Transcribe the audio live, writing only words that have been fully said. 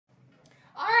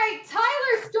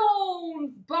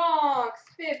TylerStone's box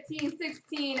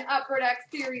 15-16 Upper Deck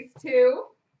Series 2.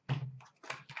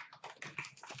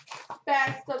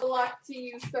 Best of luck to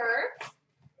you, sir.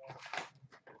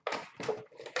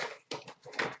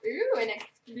 Ooh, an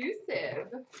exclusive.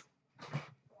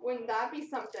 Wouldn't that be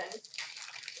something?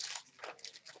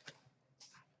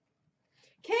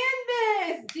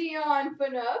 Canvas, Dion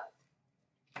Phaneuf.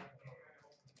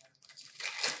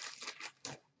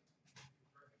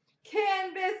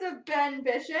 Canvas of Ben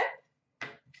Bishop.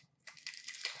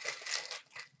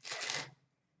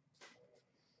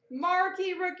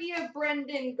 Marquee rookie of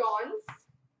Brendan Gaunce.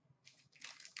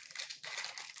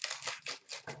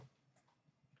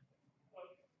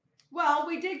 Well,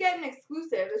 we did get an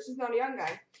exclusive. It's just not a young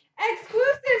guy.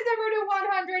 Exclusives number to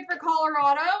 100 for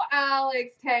Colorado,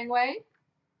 Alex Tangway.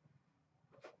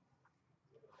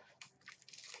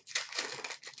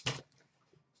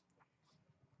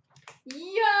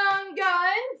 Young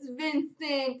Guns,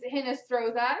 Vincent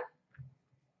Hinostroza.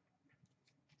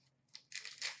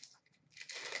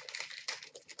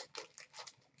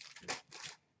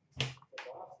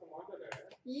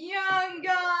 Young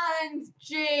Guns,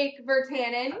 Jake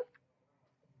Virtanen.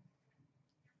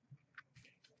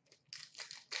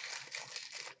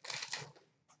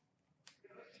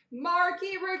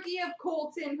 Marquee rookie of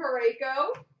Colton Parayko.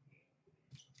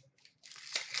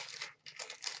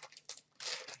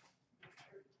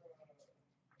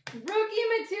 Rookie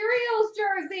Materials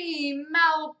jersey,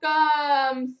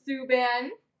 Malcolm Subban.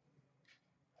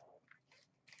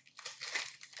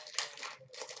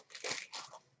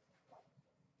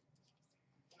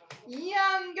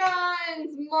 Young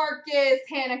Guns, Marcus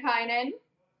Hannikainen.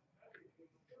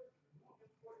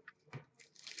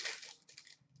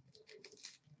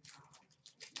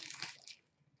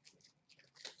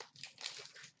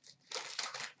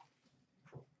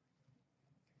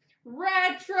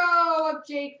 Retro of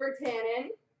Jake Virtanen.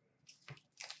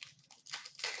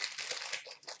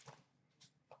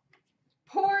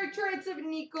 Portraits of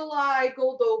Nikolai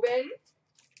Goldobin.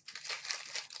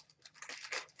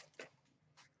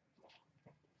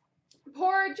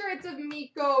 Portraits of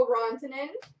Mikko Rantanen.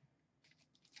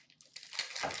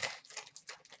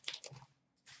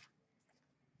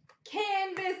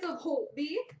 Canvas of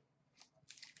Holtby.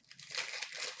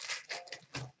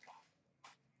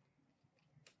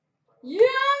 Young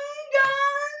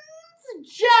Guns,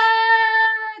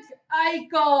 Jack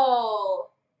Eichel.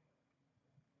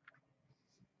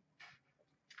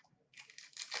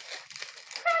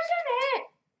 Crushing it.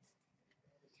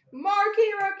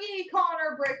 Marquee rookie,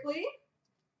 Connor Brickley.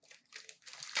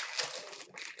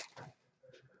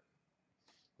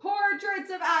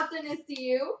 Portraits of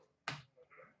Athanasiou.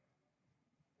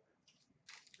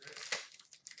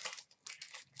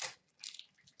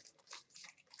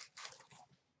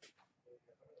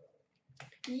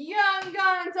 Young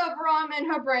Guns of Raman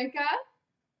Habranka.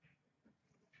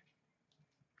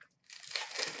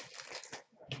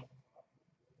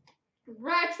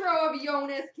 Retro of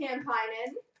Jonas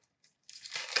Kampainen.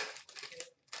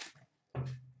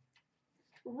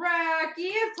 Rookie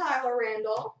of Tyler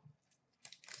Randall.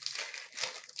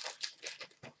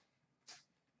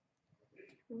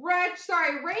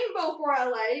 Rainbow for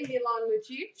LA, Milan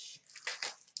Lucic.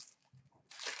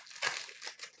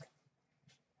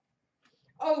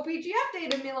 OPG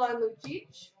updated Milan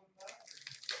Lucic.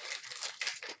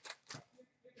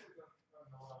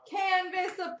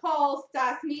 Canvas of Paul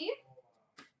Stastny.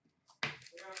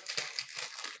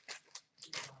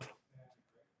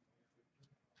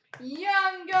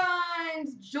 Young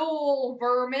Guns, Joel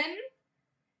Verman.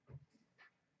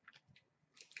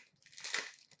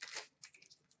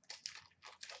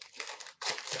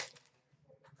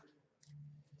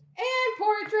 And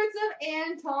portraits of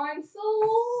Anton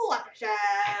Selection.